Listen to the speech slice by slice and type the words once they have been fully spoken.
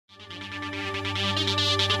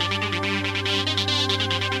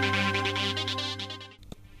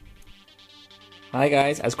Hi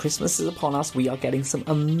guys, as Christmas is upon us, we are getting some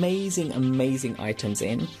amazing items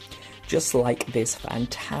in, just like this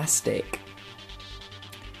fantastic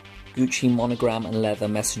Gucci monogram and leather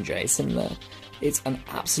messenger. It's an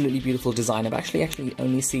absolutely beautiful design. I've actually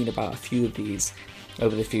only seen about a few of these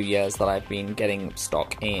over the few years that I've been getting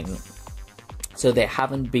stock in. So there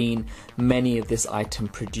haven't been many of this item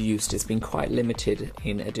produced. It's been quite limited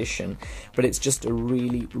in edition, but it's just a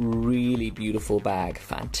really beautiful bag.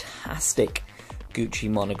 Fantastic Gucci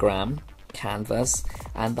monogram canvas,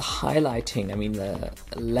 and the highlighting, I mean the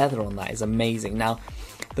leather on that is amazing. Now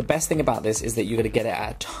the best thing about this is that you're going to get it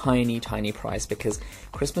at a tiny price, because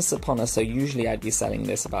Christmas is upon us, so usually I'd be selling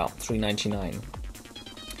this about $3.99.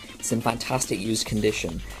 It's in fantastic used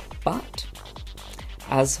condition, but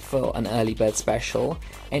as for an early bird special,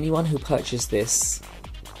 anyone who purchased this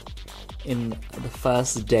in the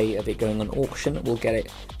first day of it going on auction will get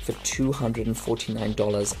it for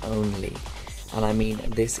 $249 only. And I mean,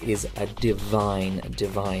 this is a divine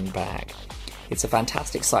bag. It's a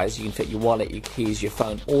fantastic size. You can fit your wallet, your keys, your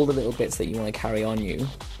phone, all the little bits that you want to carry on you.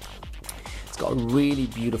 It's got a really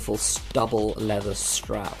beautiful stubble leather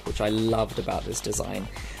strap, which I loved about this design.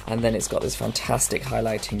 And then it's got this fantastic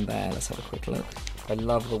highlighting there. Let's have a quick look. I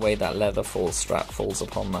love the way that leather strap falls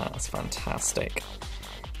upon that. It's fantastic.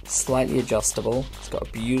 Slightly adjustable. It's got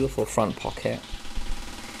a beautiful front pocket,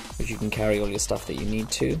 which you can carry all your stuff that you need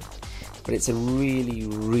to. But it's a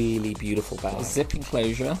really beautiful bag. Zip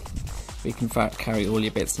enclosure, where you can carry all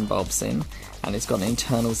your bits and bobs in, and it's got an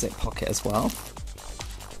internal zip pocket as well.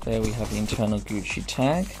 There we have the internal Gucci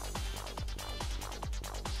tag,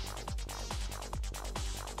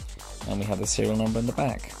 and we have the serial number in the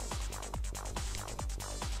back.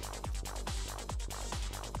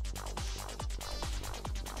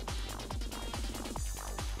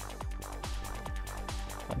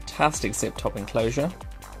 Fantastic zip top enclosure.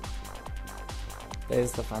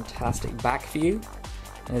 There's the fantastic back view.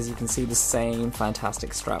 As you can see, the same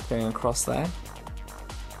fantastic strap going across there.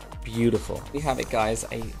 Beautiful. We have it, guys.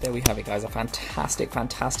 There we have it, guys. A fantastic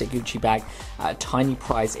Gucci bag at a tiny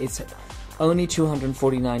price. It's only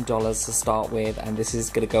 $249 to start with, and this is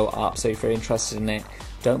going to go up. So if you're interested in it,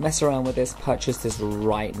 don't mess around with this. Purchase this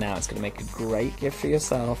right now. It's going to make a great gift for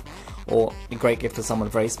yourself, or a great gift for someone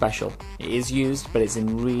very special. It is used, but it's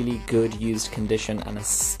in really good used condition and a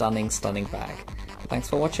stunning bag. Thanks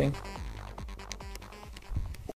for watching.